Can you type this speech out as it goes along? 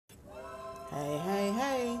Hey, hey,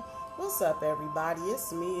 hey. What's up, everybody?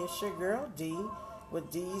 It's me, it's your girl D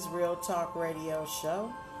with D's Real Talk Radio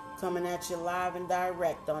Show, coming at you live and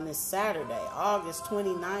direct on this Saturday, August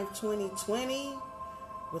 29th, 2020,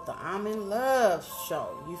 with the I'm in Love show.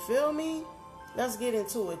 You feel me? Let's get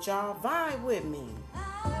into it, y'all. Vibe with me.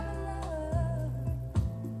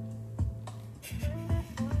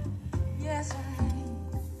 Yes,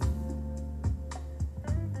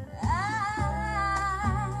 I'm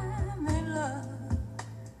in love.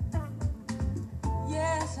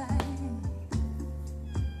 Yes, I am.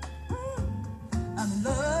 I'm in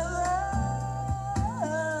love.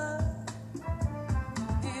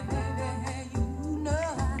 Hey, baby, hey, you know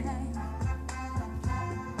I am.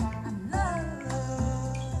 I'm in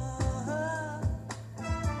love.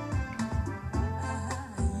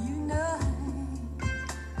 You know I am.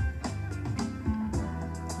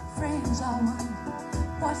 Friends are wondering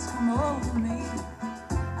what's come over me.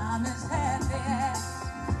 I'm as happy as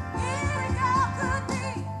any girl could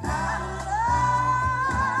be. I'm in love.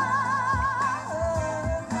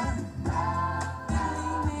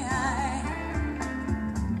 Believe me, I am.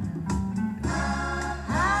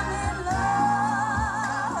 I'm in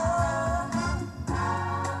love.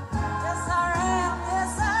 Yes, I am.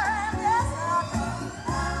 Yes, I am. Yes, I am.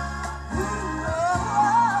 Ooh, oh,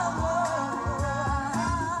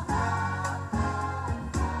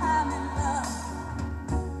 I'm in love.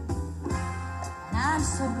 And I'm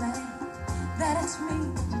so glad that it's me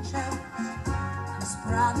to chose. I'm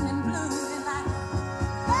sprouting and blooming like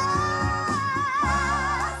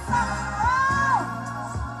summer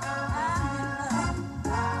rose. I'm in love.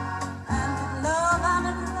 I'm in love. I'm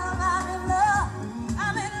in love. I'm in love.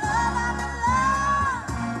 I'm in love. I'm in love.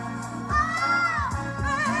 Oh,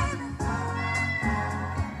 baby.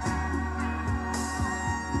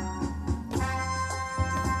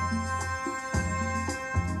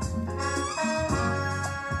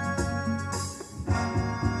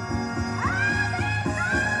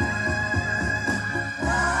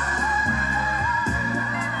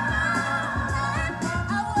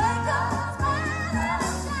 I wake up smiling and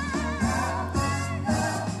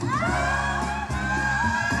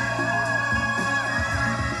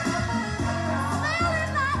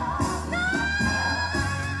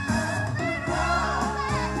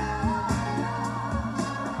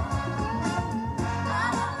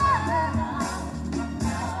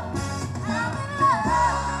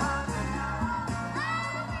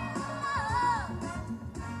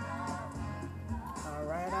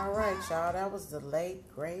All right, y'all. That was the late,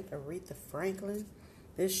 great Aretha Franklin.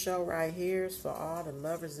 This show right here is for all the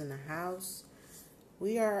lovers in the house.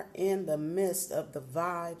 We are in the midst of the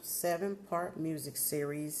Vibe 7-part music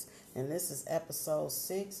series, and this is episode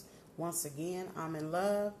 6. Once again, I'm in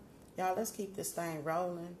love. Y'all, let's keep this thing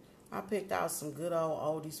rolling. I picked out some good old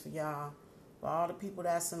oldies for y'all. For all the people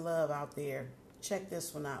that's in love out there, check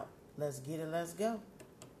this one out. Let's get it, let's go.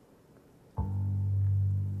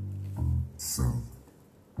 So,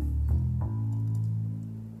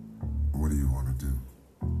 what do you want to do?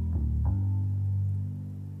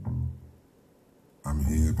 I'm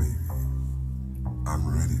here, baby. I'm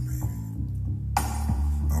ready, baby.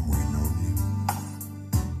 I'm waiting on you.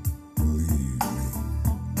 Believe me,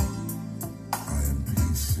 I am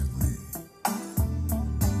patiently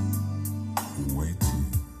waiting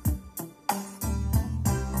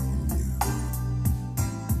on you.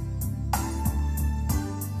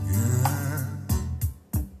 Yeah,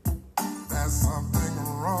 there's something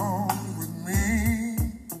wrong with me.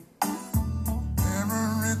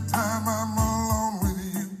 Every time I'm alone with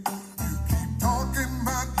you, you keep talking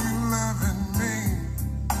about you loving me.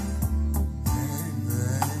 Baby,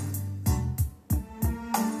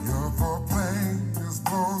 your foreplay just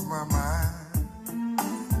blows my mind.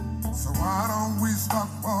 So why don't we stop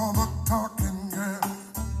all the talking, girl?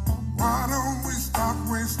 Why don't we stop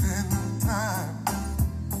wasting time?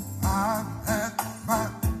 I've had my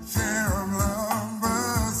share of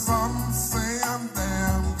lovers. Some say I'm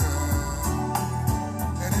damn good.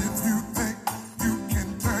 And if you think you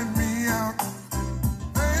can turn me out,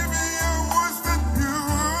 baby, I wish that you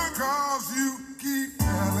would. 'Cause you keep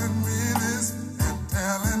telling me this and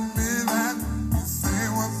telling me that. You say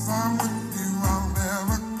once I'm with you, I'll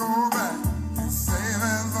never go back. You say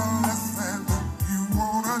there's a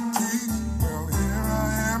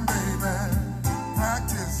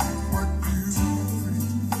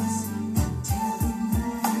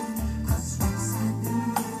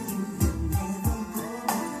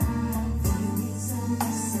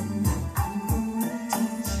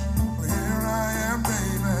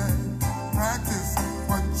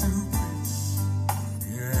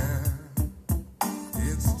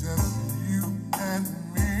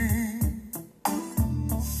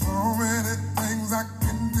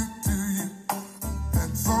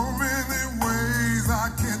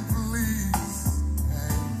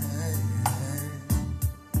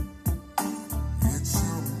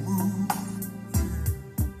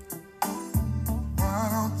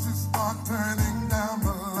turning down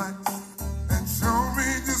the lights and show me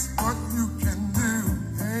just what you can do.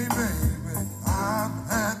 Hey, baby, I've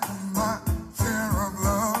had my share of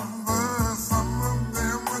lovers. Some of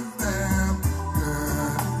them were damn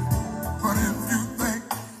good. But if you think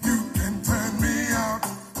you can turn me out,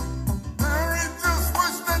 Mary, just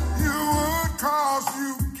wish that you would, 'cause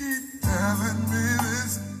you keep telling me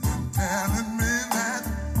this and telling me that.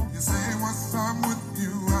 You say what's up with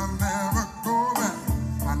you, I'll never go back.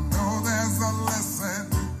 I know there's a lesson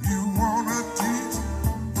you wanna teach.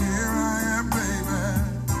 Here I am, baby.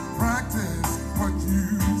 Practice what you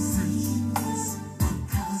preach.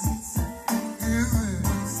 Is it?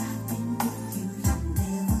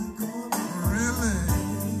 Really?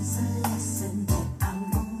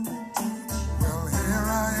 Well, here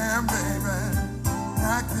I am, baby.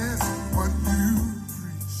 Practice what you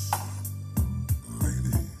preach.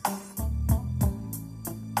 Lady,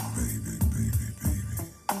 baby, baby, baby.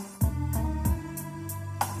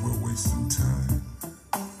 We're wasting time.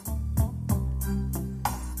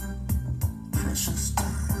 Precious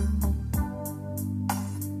time.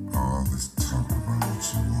 All this talk about what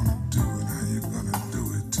you wanna do and how you're gonna do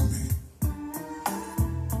it to me.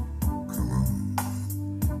 Come on.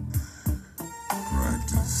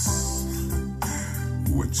 Practice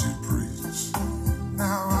what you preach.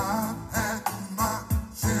 Now I've had my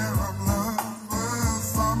share of lovers.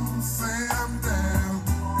 Some say I'm damn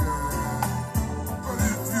good. But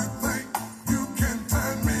if you think you can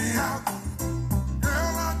turn me out,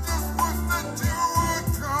 girl, I just wish that you would,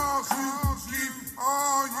 'cause you keep,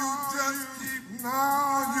 oh, you just keep, now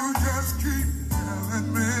you just keep telling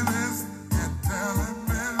me this and telling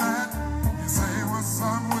me that. You say what's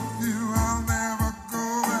up with you, I'll never go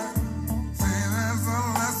back. Say there's a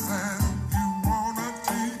lesson you wanna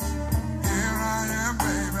teach. Here I am,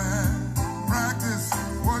 baby. Practice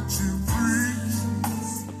what you preach.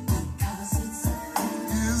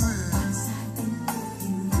 Is it?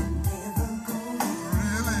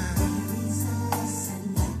 Really?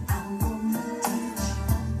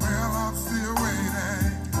 Well, I'm still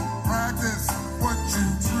waiting. Practice what you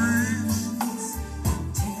preach.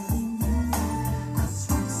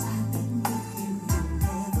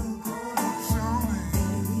 Show me.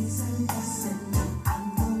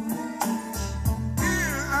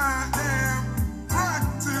 Here I am.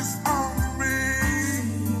 Practice on me.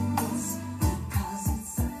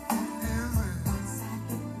 Is it?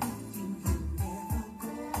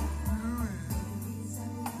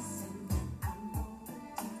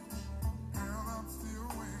 Girl, I'm still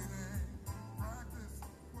waiting. Practice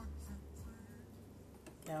what you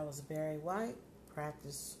preach. That was Barry White.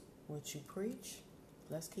 Practice what you preach.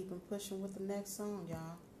 Let's keep 'em pushing with the next song,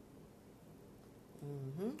 y'all.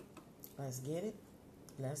 Let's get it.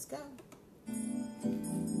 Let's go.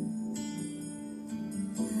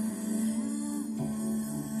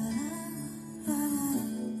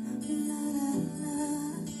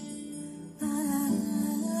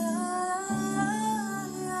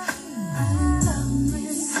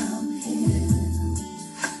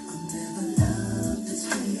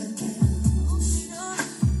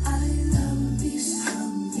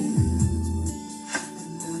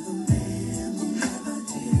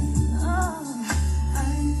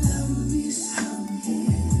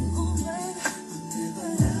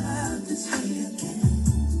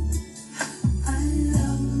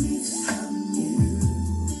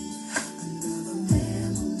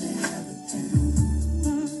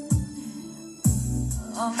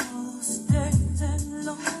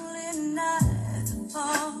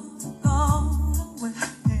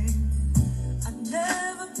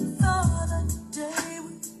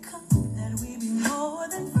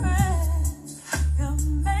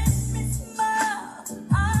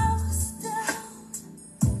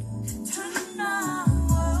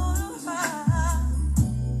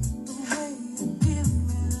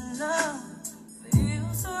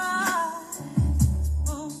 Feels right.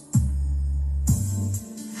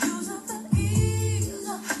 Use of the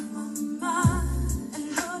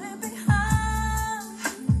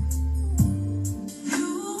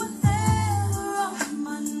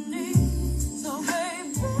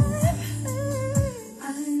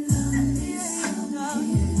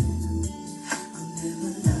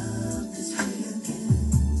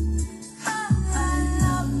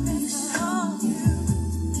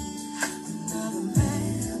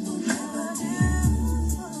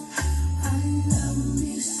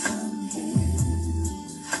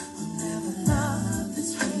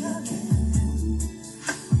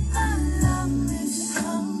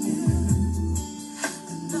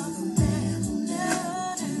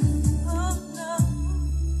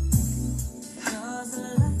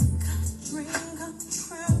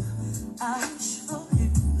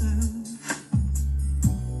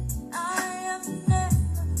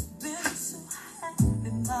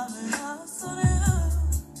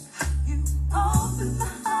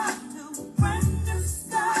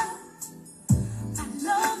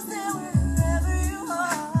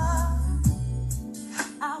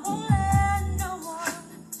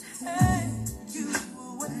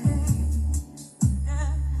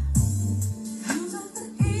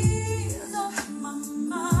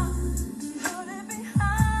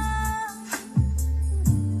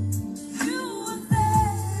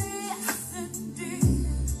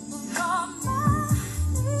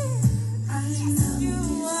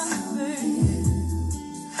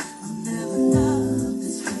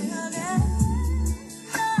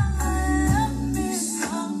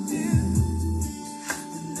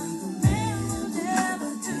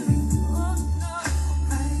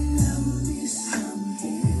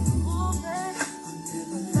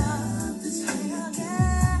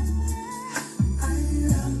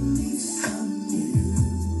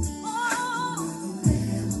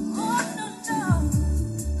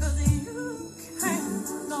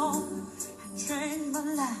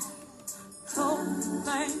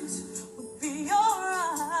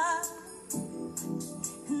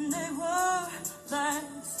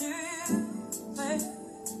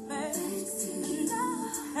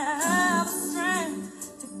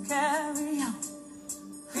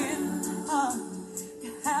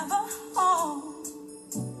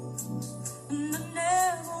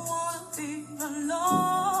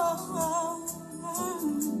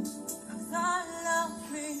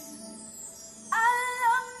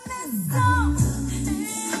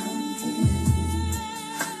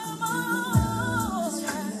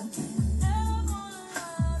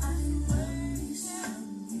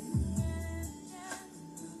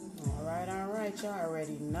right, y'all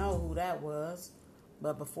already know who that was.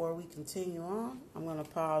 But before we continue on, I'm going to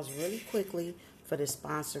pause really quickly for this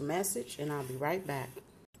sponsor message, and I'll be right back.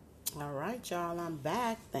 All right, y'all, I'm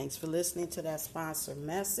back. Thanks for listening to that sponsor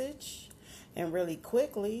message. And really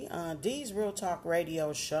quickly, Dee's Real Talk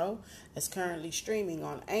Radio Show is currently streaming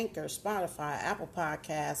on Anchor, Spotify, Apple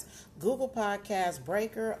Podcasts, Google Podcasts,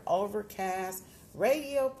 Breaker, Overcast,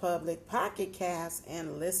 Radio Public, Pocket Cast,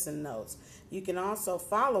 and Listen Notes. You can also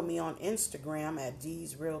follow me on Instagram at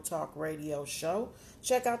Dee's Real Talk Radio Show.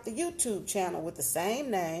 Check out the YouTube channel with the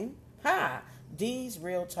same name, Dee's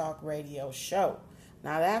Real Talk Radio Show.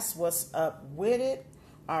 Now that's what's up with it.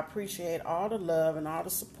 I appreciate all the love and all the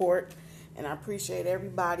support, and I appreciate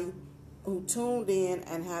everybody who tuned in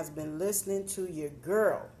and has been listening to your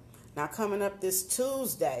girl. Now coming up this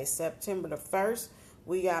Tuesday, September the 1st,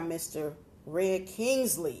 we got Mr. Red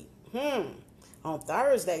Kingsley. On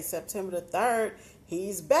Thursday, September the 3rd,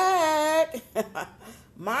 he's back.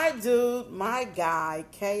 My dude, my guy,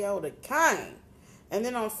 K.O. the King. And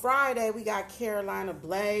then on Friday, we got Carolina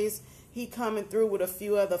Blaze. He coming through with a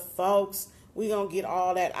few other folks. We going to get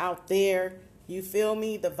all that out there. You feel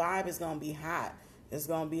me? The vibe is going to be hot. There's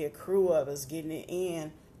going to be a crew of us getting it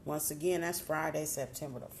in. Once again, that's Friday,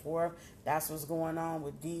 September the 4th. That's what's going on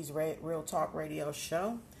with Dee's Real Talk Radio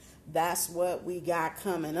Show. That's what we got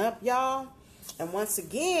coming up, y'all. And once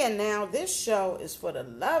again, now this show is for the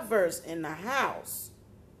lovers in the house.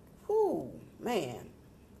 Whew, man.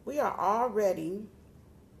 We are already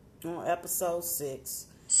on episode 6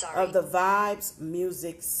 of the Vibes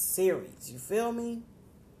Music Series. You feel me?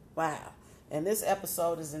 Wow. And this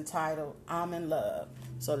episode is entitled, I'm in Love.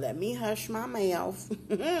 So let me hush my mouth.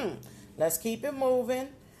 Let's keep it moving.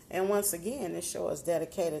 And once again, this show is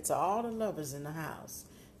dedicated to all the lovers in the house.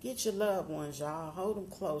 Get your loved ones, y'all. Hold them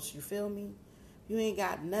close. You feel me? You ain't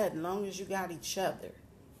got nothing. Long as you got each other,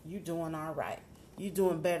 you doing all right. You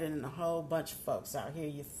doing better than a whole bunch of folks out here.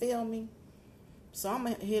 You feel me? So I'm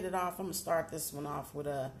going to hit it off. I'm going to start this one off with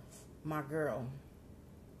my girl,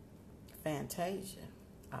 Fantasia.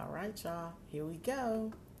 All right, y'all. Here we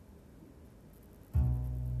go.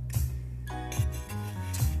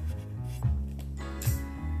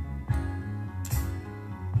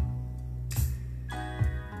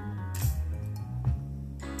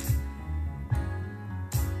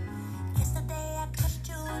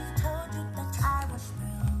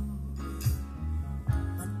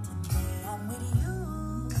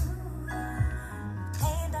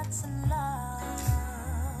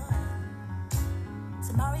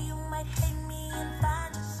 Tomorrow you might hate me and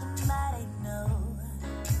find yourself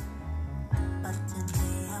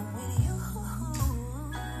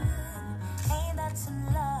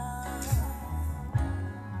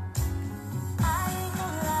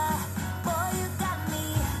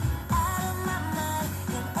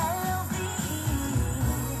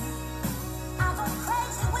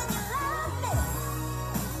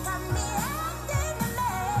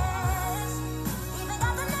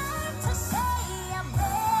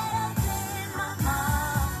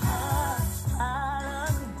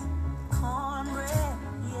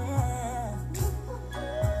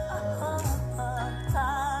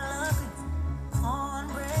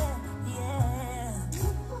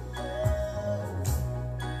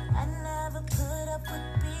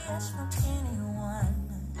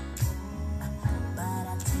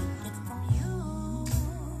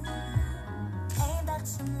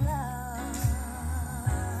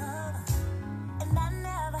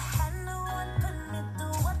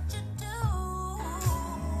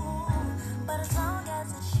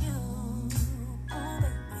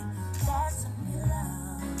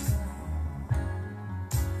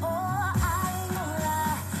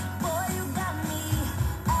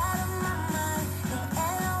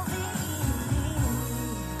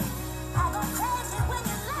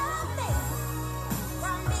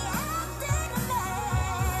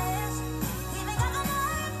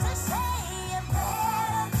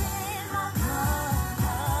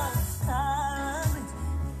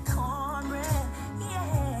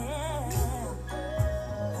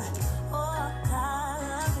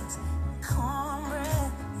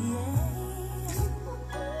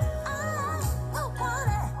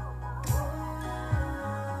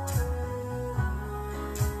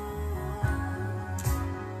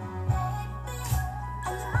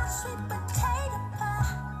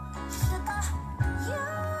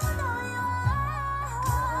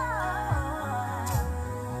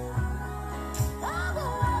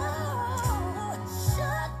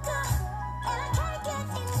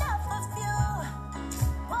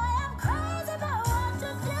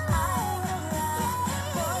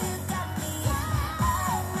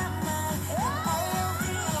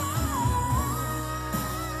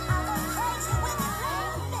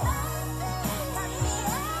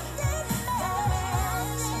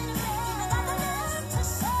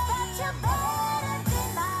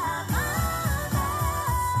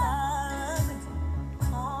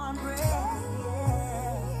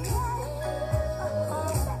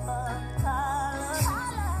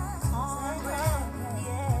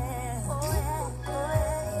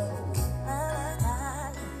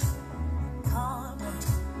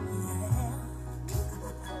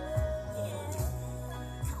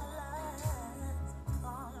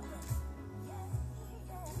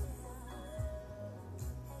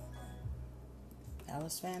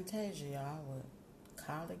was Fantasia, y'all, with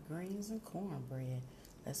collard greens and cornbread.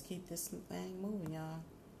 Let's keep this thing moving, y'all,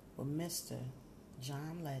 with Mr.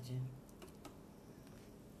 John Legend.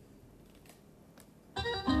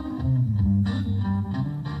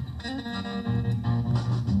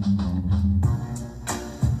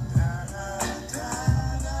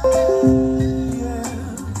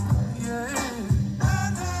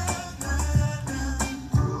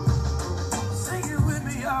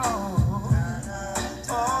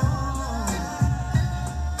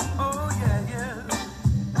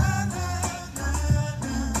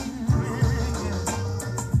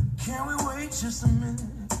 Just a minute,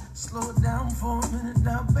 slow it down for a minute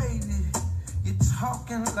now, baby. You're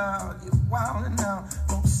talking loud, you're wilding out.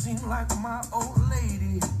 Don't seem like my old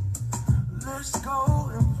lady. Let's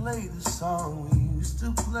go and play the song we used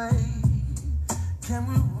to play. Can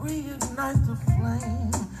we reignite the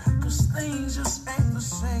flame? Cause things just ain't the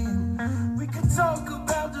same. We can talk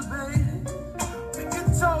about debating. We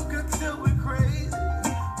can talk until we're crazy.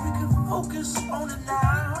 We can focus on it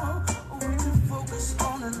now, or we can focus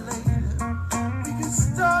on it later. We can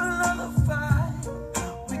start another fight.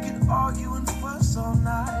 We can argue and fuss all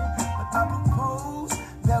night. But I propose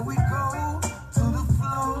that we go to the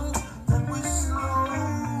flow, then we slow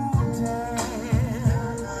down.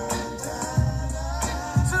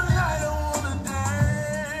 Tonight I wanna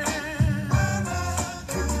dance.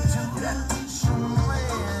 Can you do that with your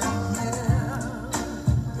man? Yeah.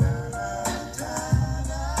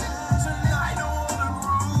 Tonight I wanna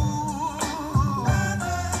groove. Let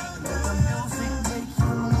the music make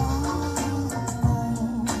you move.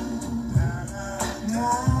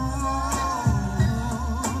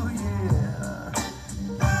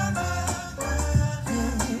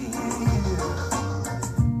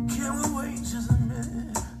 Can we wait just a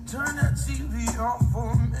minute? Turn that TV off for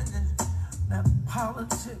a minute. That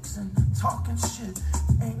politics and talking shit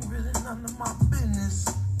ain't really none of my business.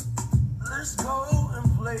 Let's go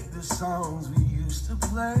and play the songs we used to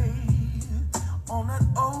play on that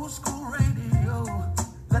old school radio.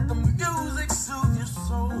 Let the music soothe your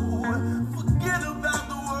soul. Forget about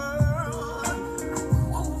the world.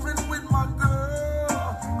 Moving with my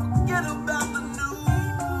girl. Forget about the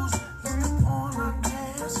news. Step on our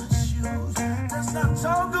dancing shoes. Let's not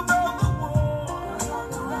talk about the war.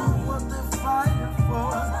 Don't know what they're fighting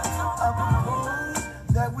for. I propose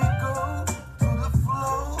that we go to the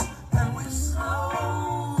flow and we slow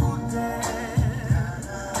down.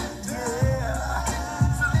 Yeah.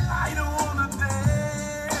 Tonight I wanna dance.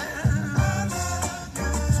 You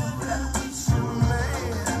can do that with your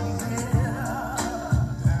man. Yeah.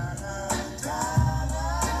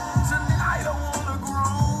 Tonight I wanna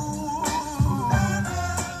groove. Let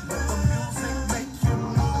the music make you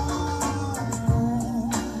move.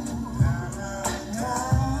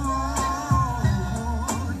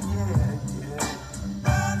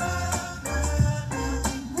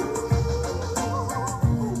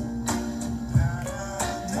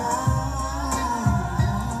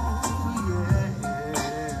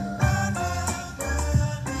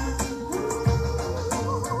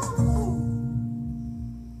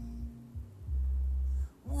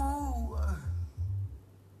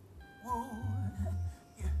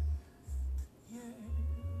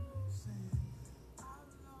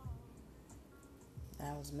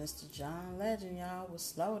 That was Mr. John Legend, y'all, with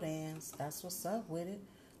Slow Dance. That's what's up with it.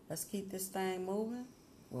 Let's keep this thing moving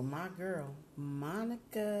with my girl,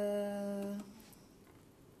 Monica.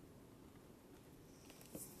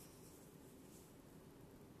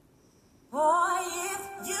 Boy, if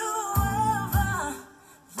you ever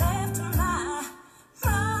left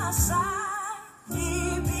my side,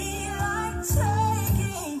 it'd be like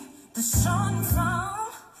taking the sun from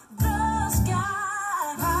the sky.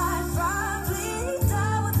 I'd probably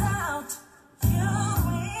die without you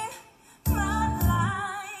in my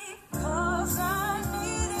life, 'cause I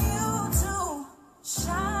need you to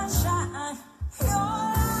shine, shine your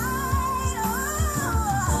light.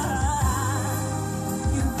 Oh,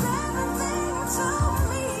 you're everything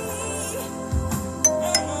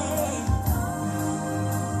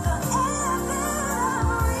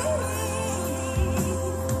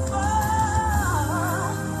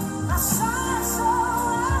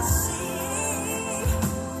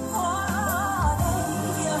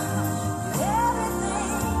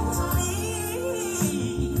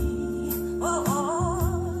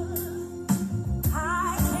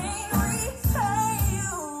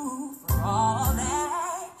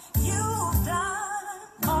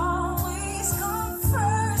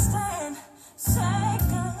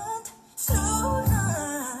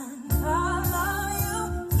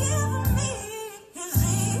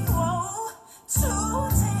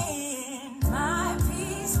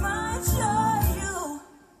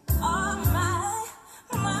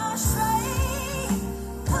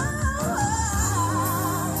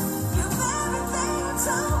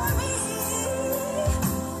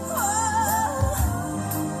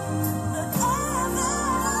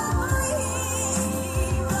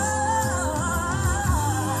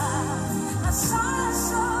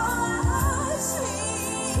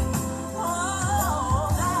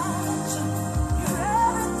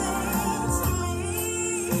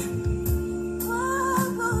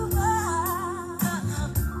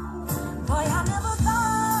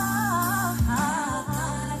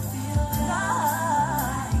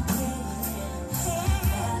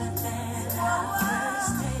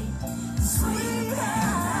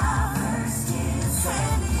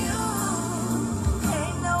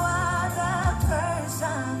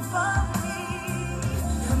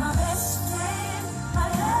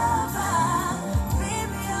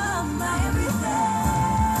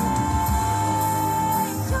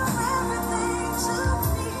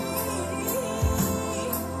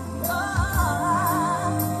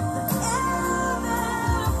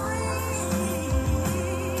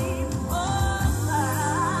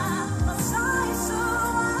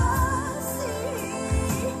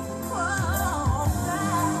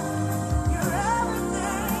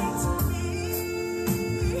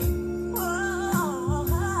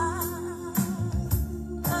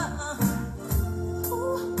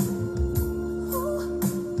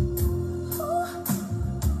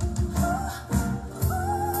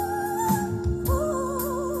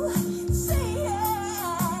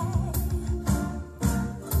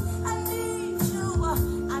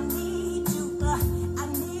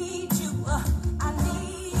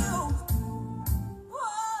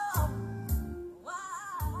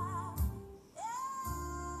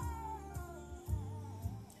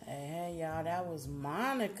That was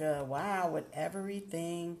Monica. Wow, with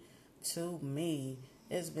everything to me.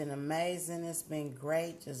 It's been amazing. It's been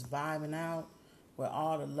great just vibing out with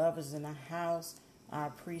all the lovers in the house. I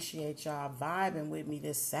appreciate y'all vibing with me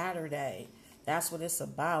this Saturday. That's what it's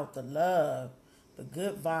about. The love, the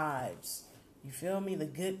good vibes. You feel me? The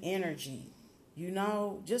good energy. You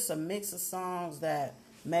know, just a mix of songs that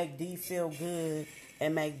make D feel good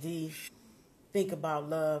and make D think about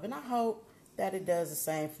love. And I hope that it does the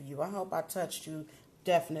same for you. I hope I touched you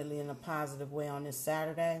definitely in a positive way on this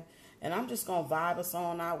Saturday. And I'm just going to vibe us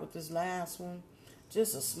on out with this last one.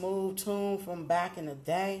 Just a smooth tune from back in the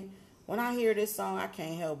day. When I hear this song, I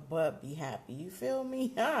can't help but be happy. You feel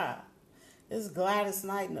me? This is Gladys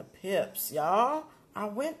Knight and the Pips, y'all. I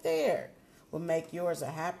went there. Will make yours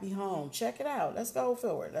a happy home. Check it out. Let's go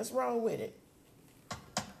forward. Let's roll with it.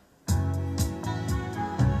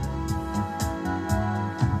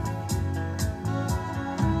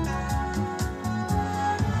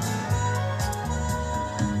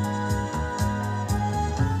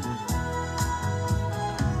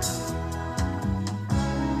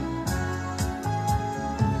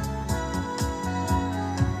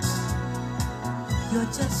 You're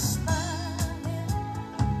just smiling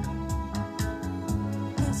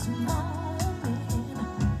this moment.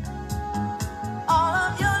 All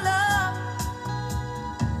of your love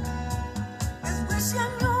is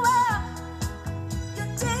wishing you well. Your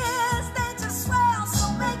tears, they just swell. So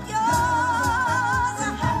make yours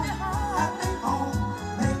a happy home. Happy home,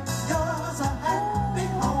 make yours a happy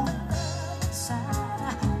home.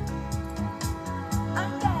 Inside, I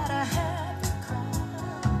got a happy cry.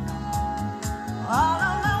 All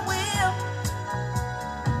of my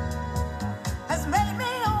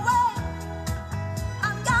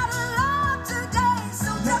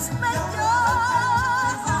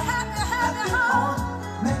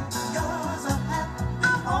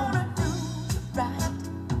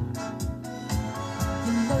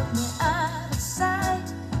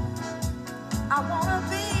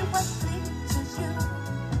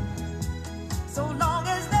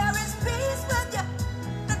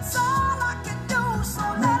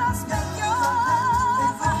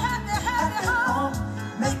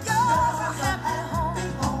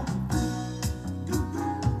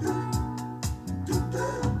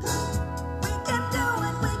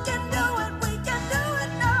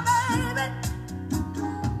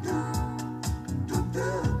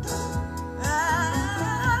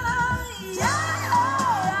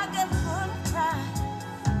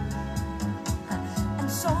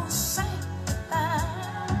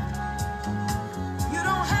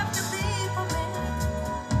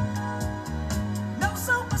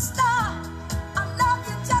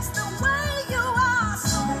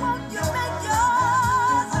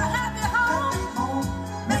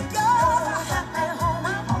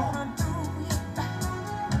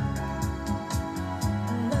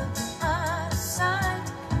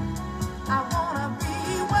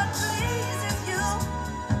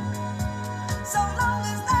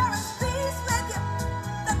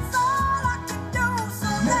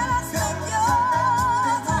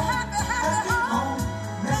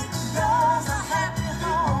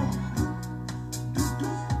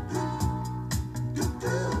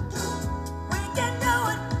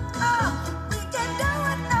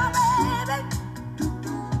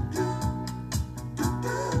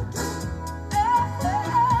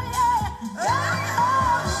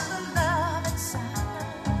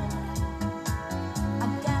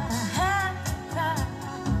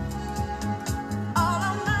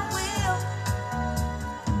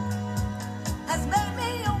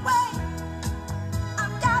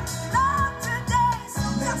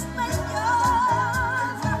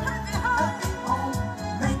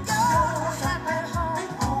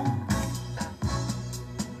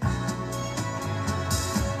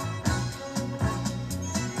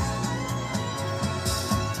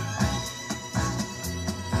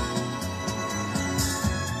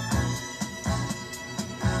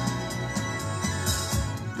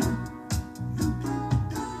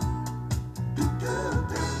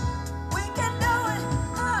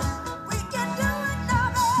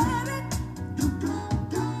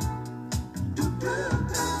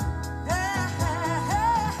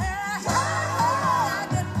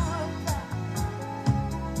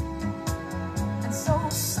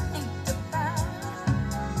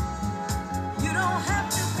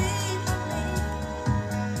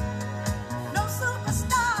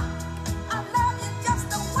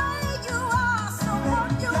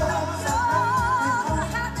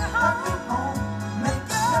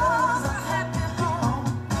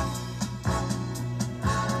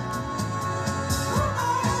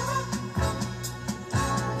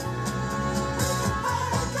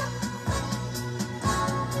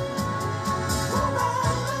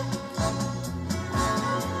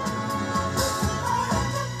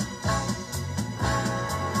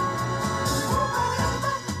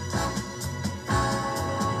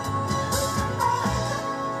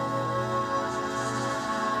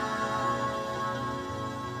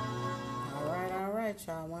right,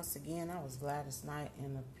 y'all. Once again, I was Gladys Knight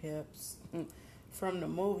and the Pips from the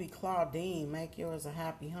movie Claudine, Make Yours a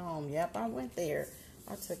Happy Home. Yep, I went there.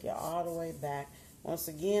 I took it all the way back. Once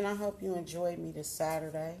again, I hope you enjoyed me this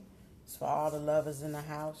Saturday. It's for all the lovers in the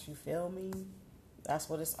house, you feel me? That's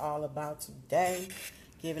what it's all about today.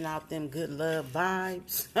 Giving out them good love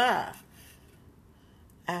vibes.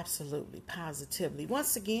 Absolutely, positively.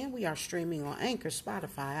 Once again, we are streaming on Anchor,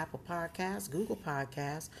 Spotify, Apple Podcasts, Google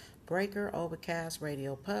Podcasts, Breaker, Overcast,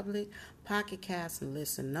 Radio Public, Pocket Cast, and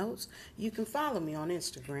Listen Notes. You can follow me on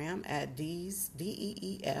Instagram at Dees,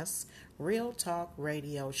 D-E-E-S, Real Talk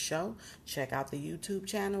Radio Show. Check out the YouTube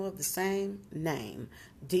channel of the same name,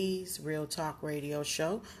 Dees Real Talk Radio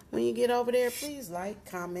Show. When you get over there, please like,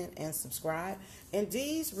 comment, and subscribe. And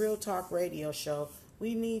Dees Real Talk Radio Show,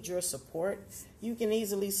 we need your support. You can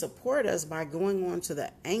easily support us by going on to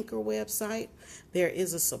the Anchor website. There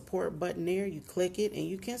is a support button there. You click it and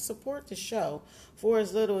you can support the show for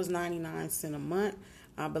as little as 99 cents a month.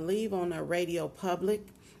 I believe on the Radio Public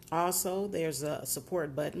also there's a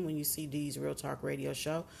support button when you see Dee's Real Talk Radio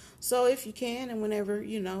Show. So if you can and whenever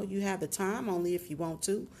you have the time, only if you want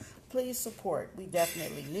to, please support. We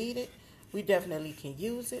definitely need it. We definitely can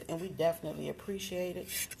use it, and we definitely appreciate it.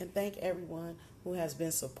 And thank everyone who has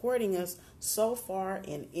been supporting us so far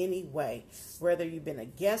in any way. Whether you've been a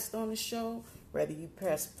guest on the show, whether you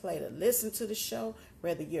press play to listen to the show,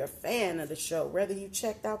 whether you're a fan of the show, whether you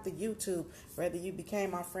checked out the YouTube, whether you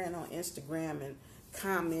became our friend on Instagram and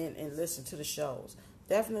comment and listen to the shows.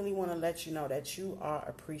 Definitely want to let you know that you are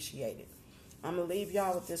appreciated. I'm going to leave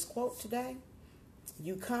y'all with this quote today.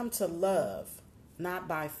 You come to love not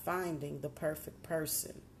by finding the perfect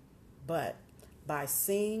person, but by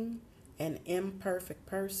seeing an imperfect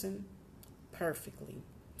person perfectly.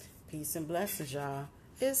 Peace and blessings, y'all.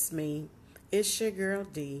 It's me. It's your girl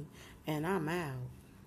D, and I'm out.